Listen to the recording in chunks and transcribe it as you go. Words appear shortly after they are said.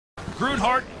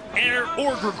Groenhart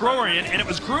or Grigorean, and it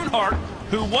was Groenhart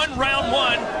who won round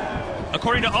one,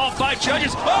 according to all 5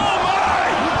 judges. Oh my!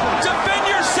 Defend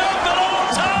yourself at all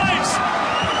times!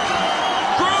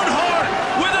 Groenhart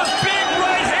with a big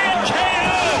right hand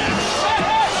KO!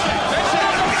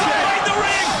 Find the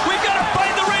ring! We've got to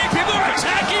find the ring! People are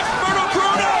attacking Murthel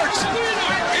Groenhart!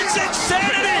 It's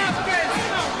insanity!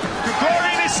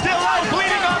 Grigorean is still out,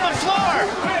 bleeding on the floor!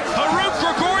 Harut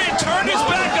Grigorean turned his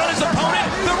back on his opponent.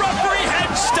 The referee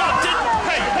had stopped it.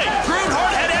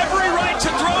 Groenhart had every right to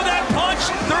throw that punch.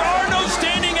 There are no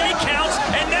standing 8 counts,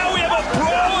 and now we have a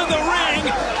brawl in the ring.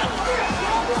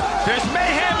 There's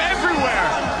mayhem everywhere.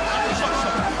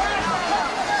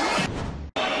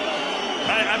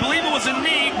 I believe it was a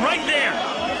knee right there.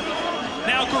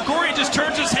 Now Grigorean just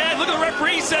turns his head. Look at the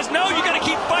referee, says, no, you got to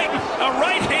keep fighting. A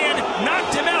right hand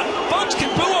knocked him out. Folks can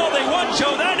boo all they want,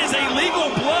 Joe. That is a legal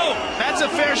blow. That's a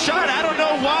fair shot. I don't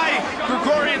know why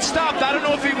Grigorean stopped. I don't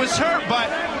know if he was hurt, but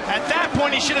at that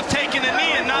point he should have taken a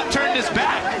knee and not turned his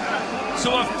back.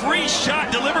 So a free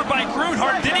shot delivered by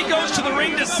Groenhart. Then he goes to the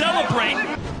ring to celebrate.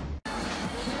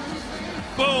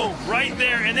 Boom, right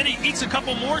there. And then he eats a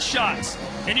couple more shots.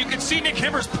 And you can see Nick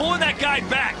Hemmers pulling that guy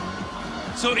back.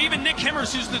 So even Nick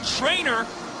Hemmers, who's the trainer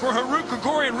for Harut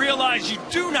Grigorean, realized you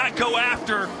do not go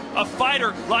after a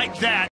fighter like that.